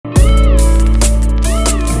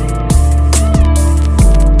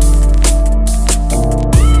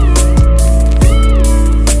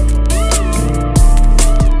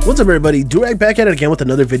What's up everybody, Durag back at it again with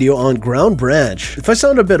another video on Ground Branch. If I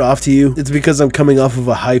sound a bit off to you, it's because I'm coming off of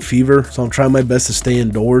a high fever, so I'm trying my best to stay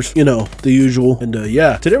indoors, you know, the usual. And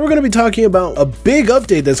yeah, today we're going to be talking about a big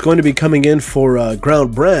update that's going to be coming in for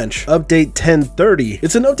Ground Branch, update 1030.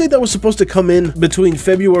 It's an update that was supposed to come in between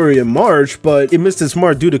February and March, but it missed its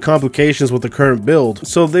mark due to complications with the current build.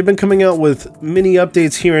 So they've been coming out with mini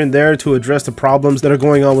updates here and there to address the problems that are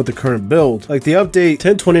going on with the current build. Like the update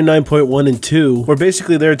 1029.1 and 2 were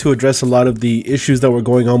basically there to address a lot of the issues that were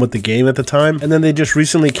going on with the game at the time, and then they just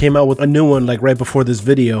recently came out with a new one like right before this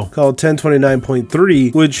video called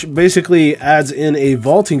 1029.3, which basically adds in a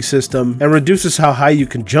vaulting system and reduces how high you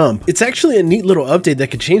can jump. It's actually a neat little update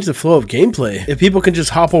that could change the flow of gameplay if people can just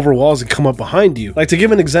hop over walls and come up behind you. Like, to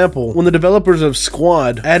give an example, when the developers of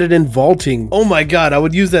Squad added in vaulting, oh my god, I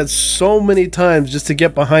would use that so many times just to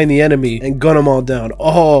get behind the enemy and gun them all down.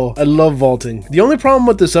 Oh, I love vaulting. The only problem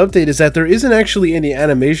with this update is that there isn't actually any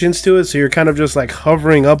animations to it, so you're kind of just like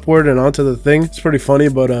hovering upward and onto the thing. It's pretty funny,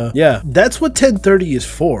 but yeah, that's what 1030 is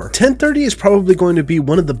for. 1030 is probably going to be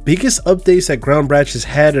one of the biggest updates that Ground Branch has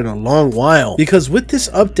had in a long while, because with this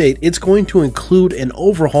update, it's going to include an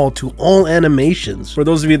overhaul to all animations. For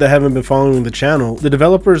those of you that haven't been following the channel, the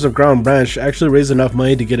developers of Ground Branch actually raised enough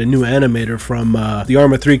money to get a new animator from the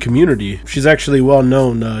Arma 3 community. She's actually well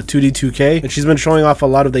known, 2D2K, and she's been showing off a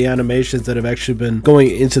lot of the animations that have actually been going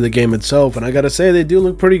into the game itself, and I gotta say, they do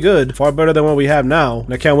look pretty good, far better than what we have now,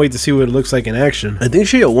 and I can't wait to see what it looks like in action. I think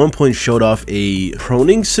she at one point showed off a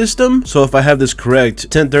proning system, so if I have this correct,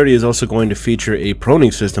 1030 is also going to feature a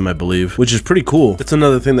proning system, I believe, which is pretty cool. It's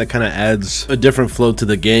another thing that kind of adds a different flow to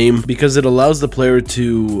the game, because it allows the player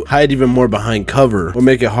to hide even more behind cover, or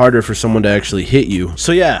make it harder for someone to actually hit you.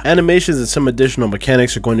 So yeah, animations and some additional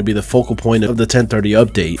mechanics are going to be the focal point of the 1030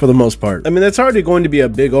 update, for the most part. I mean, that's already going to be a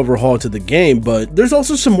big overhaul to the game, but there's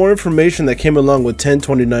also some more information that came along with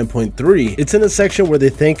 1029.3. It's in a section where they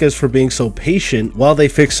thank us for being so patient while they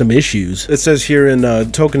fix some issues. It says here in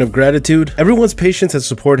token of gratitude, everyone's patience and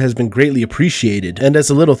support has been greatly appreciated, and as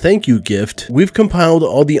a little thank you gift, we've compiled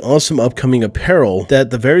all the awesome upcoming apparel that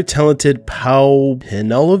the very talented Pau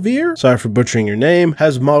Penelovier, sorry for butchering your name,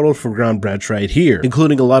 has modeled for Ground Branch right here,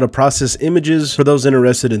 including a lot of process images for those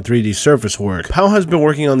interested in 3D surface work. Pau has been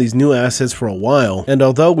working on these new assets for a while, and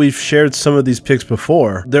although we've shared some of these pics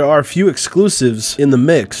before, there are a few exclusives in the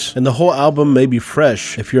mix, and the whole album may be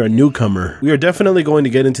fresh if you're a newcomer. We are definitely going to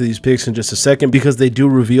get into these pics in just a second because they do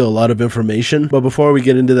reveal a lot of information, but before we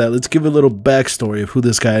get into that, let's give a little backstory of who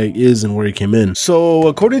this guy is and where he came in. So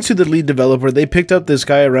according to the lead developer, they picked up this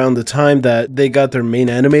guy around the time that they got their main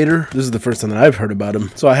animator. This is the first time that I've heard about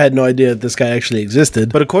him, so I had no idea that this guy actually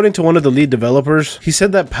existed, but according to one of the lead developers, he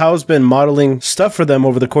said that Pau's been modeling stuff for them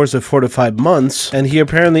over the course of 4 to 5 months, and he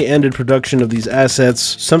apparently ended production of these assets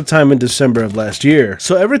sometime in December of last year.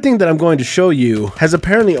 So everything that I'm going to show you has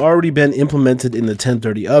apparently already been implemented in the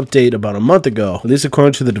 1030 update about a month ago, at least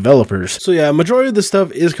according to the developers. So yeah, majority of the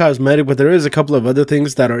stuff is cosmetic, but there is a couple of other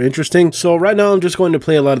things that are interesting. So right now I'm just going to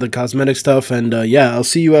play a lot of the cosmetic stuff, and yeah, I'll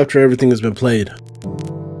see you after everything has been played.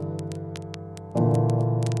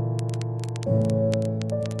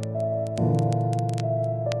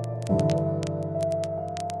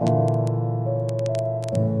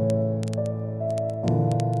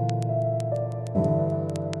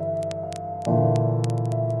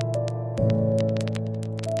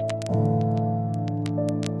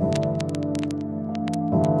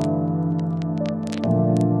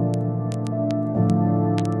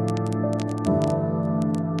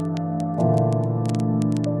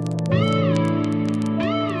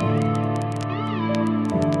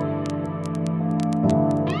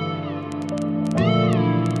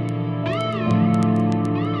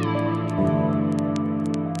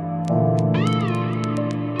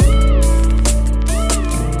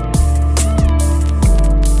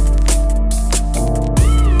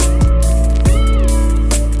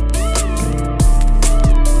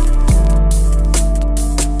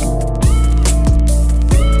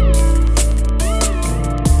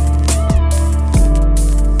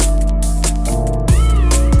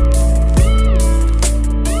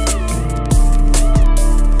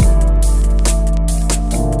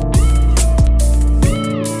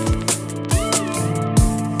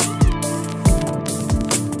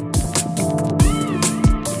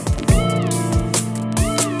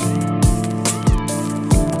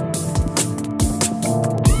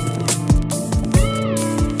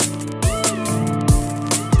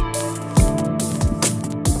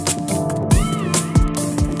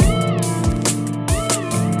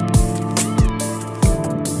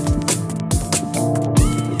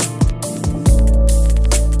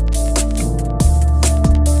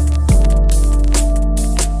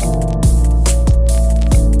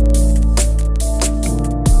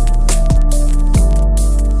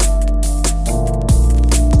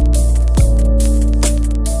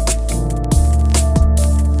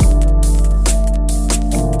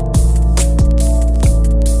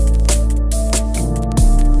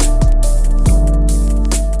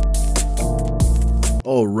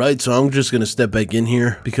 Alright, so I'm just gonna step back in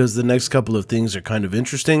here because the next couple of things are kind of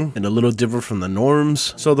interesting and a little different from the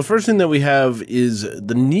norms. So the first thing that we have is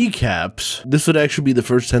the kneecaps. This would actually be the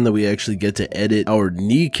first time that we actually get to edit our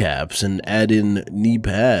kneecaps and add in knee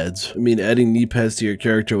pads. I mean, adding knee pads to your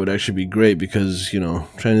character would actually be great because, you know,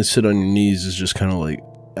 trying to sit on your knees is just kind of like,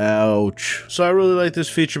 ouch. So I really like this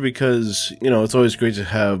feature because, you know, it's always great to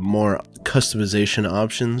have more customization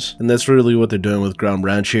options, and that's really what they're doing with Ground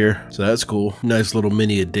Branch here, so that's cool. Nice little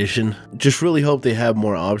mini addition. Just really hope they have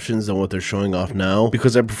more options than what they're showing off now,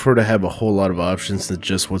 because I prefer to have a whole lot of options than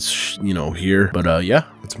just what's, you know, here. But yeah,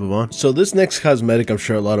 let's move on. So this next cosmetic, I'm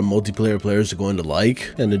sure a lot of multiplayer players are going to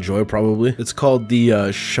like and enjoy probably. It's called the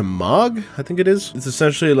Shamag, I think it is. It's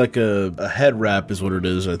essentially like a head wrap is what it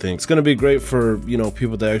is, I think. It's gonna be great for, you know,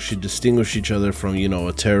 people to actually distinguish each other from, you know,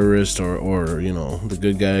 a terrorist or you know, the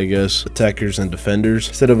good guy, I guess. Attackers and defenders.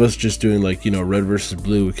 Instead of us just doing like, you know, red versus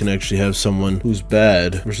blue, we can actually have someone who's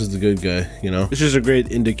bad versus the good guy, you know? It's just a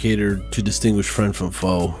great indicator to distinguish friend from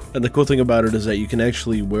foe. And the cool thing about it is that you can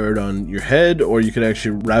actually wear it on your head, or you can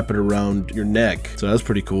actually wrap it around your neck. So that's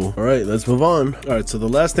pretty cool. All right, let's move on. All right, so the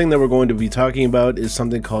last thing that we're going to be talking about is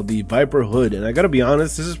something called the Viper Hood. And I gotta be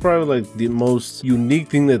honest, this is probably like the most unique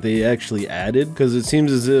thing that they actually added, because it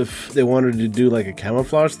seems as if they wanted to do like a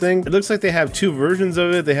camouflage thing. It looks like they have two versions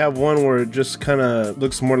of it. They have one where it just kind of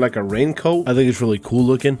looks more like a raincoat. I think it's really cool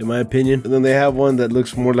looking, in my opinion. And then they have one that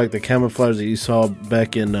looks more like the camouflage that you saw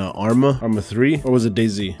back in Arma 3, or was it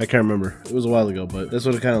DayZ? I can't remember. It was a while ago, but that's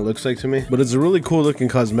what it kind of looks like to me. But it's a really cool looking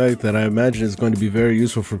cosmetic that I imagine is going to be very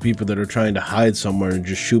useful for people that are trying to hide somewhere and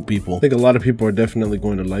just shoot people. I think a lot of people are definitely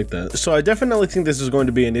going to like that. So I definitely think this is going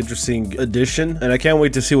to be an interesting addition, and I can't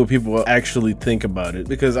wait to see what people actually think about it,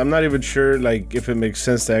 because I'm not even sure like if it makes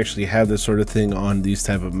sense to actually have this sort of thing on these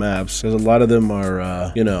type of maps, because a lot of them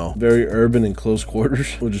are you know, very urban and close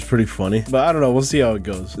quarters, which is pretty funny. But I don't know, we'll see how it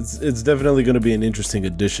goes. It's definitely going to be an interesting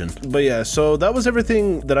addition. But yeah, so that was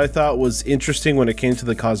everything that I thought was interesting when it came to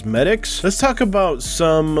the cosmetics. Let's talk about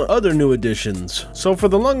some other new additions. So for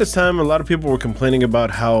the longest time, a lot of people were complaining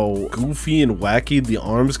about how goofy and wacky the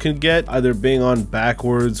arms can get, either being on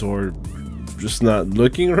backwards or just not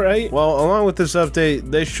looking right. Well, along with this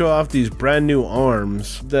update, they show off these brand new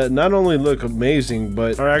arms that not only look amazing,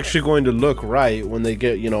 but are actually going to look right when they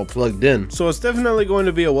get, you know, plugged in. So it's definitely going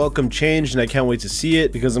to be a welcome change, and I can't wait to see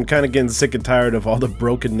it, because I'm kind of getting sick and tired of all the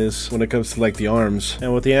brokenness when it comes to like the arms.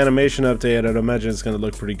 And with the animation update, I'd imagine it's going to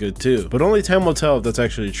look pretty good too. But only time will tell if that's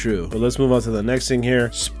actually true. But let's move on to the next thing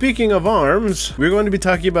here. Speaking of arms, we're going to be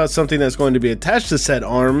talking about something that's going to be attached to said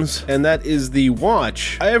arms, and that is the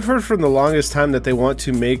watch. I have heard from the longest time that they want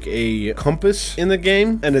to make a compass in the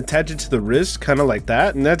game and attach it to the wrist, kind of like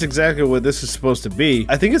that, and that's exactly what this is supposed to be.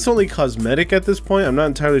 I think it's only cosmetic at this point. I'm not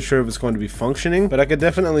entirely sure if it's going to be functioning, but I could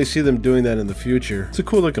definitely see them doing that in the future. It's a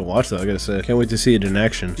cool looking watch though, I gotta say. Can't wait to see it in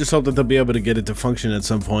action. Just hope that they'll be able to get it to function at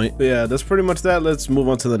some point. But yeah, that's pretty much that. Let's move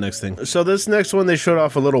on to the next thing. So this next one they showed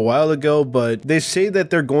off a little while ago, but they say that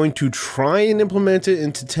they're going to try and implement it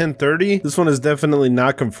into 1030. This one is definitely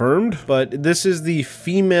not confirmed, but this is the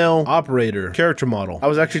female operator character model. I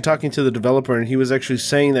was actually talking to the developer, and he was actually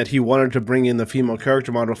saying that he wanted to bring in the female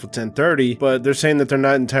character model for 1030, but they're saying that they're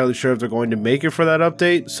not entirely sure if they're going to make it for that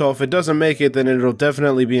update. So if it doesn't make it, then it'll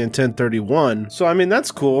definitely be in 1031. So I mean,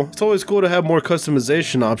 that's cool. It's always cool to have more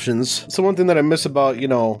customization options. So one thing that I miss about, you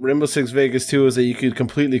know, Rainbow Six Vegas 2 is that you could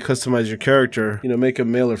completely customize your character, you know, make a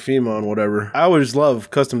male or female and whatever. I always love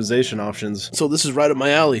customization options, so this is right up my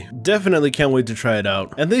alley. Definitely can't wait to try it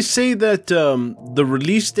out. And they say that the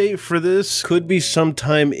release date for this could be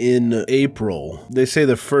sometime in April. They say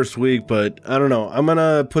the first week, but I don't know. I'm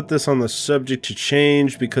gonna put this on the subject to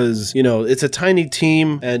change, because, you know, it's a tiny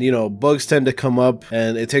team, and, you know, bugs tend to come up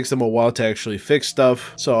and it takes them a while to actually fix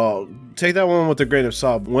stuff. So I'll take that one with a grain of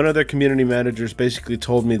salt. One of their community managers basically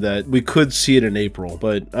told me that we could see it in April,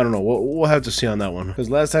 but I don't know. We'll have to see on that one, because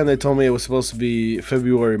last time they told me it was supposed to be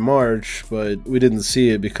February, March, but we didn't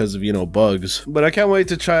see it because of, you know, bugs. But I can't wait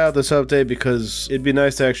to try out this update, because it'd be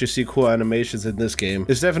nice to actually see cool animations in this game.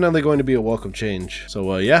 It's definitely going to be a welcome change.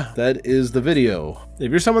 So yeah, that is the video. If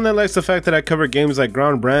you're someone that likes the fact that I cover games like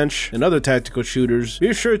Ground Branch and other tactical shooters,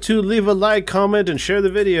 be sure to leave a like, comment, and share the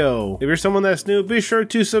video. If you're someone that's new, be sure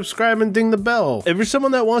to subscribe and ding the bell. If you're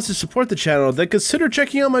someone that wants to support the channel, then consider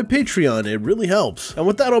checking out my Patreon. It really helps. And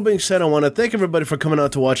with that all being said, I want to thank everybody for coming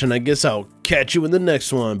out to watch, and I guess I'll catch you in the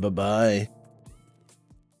next one. Bye-bye.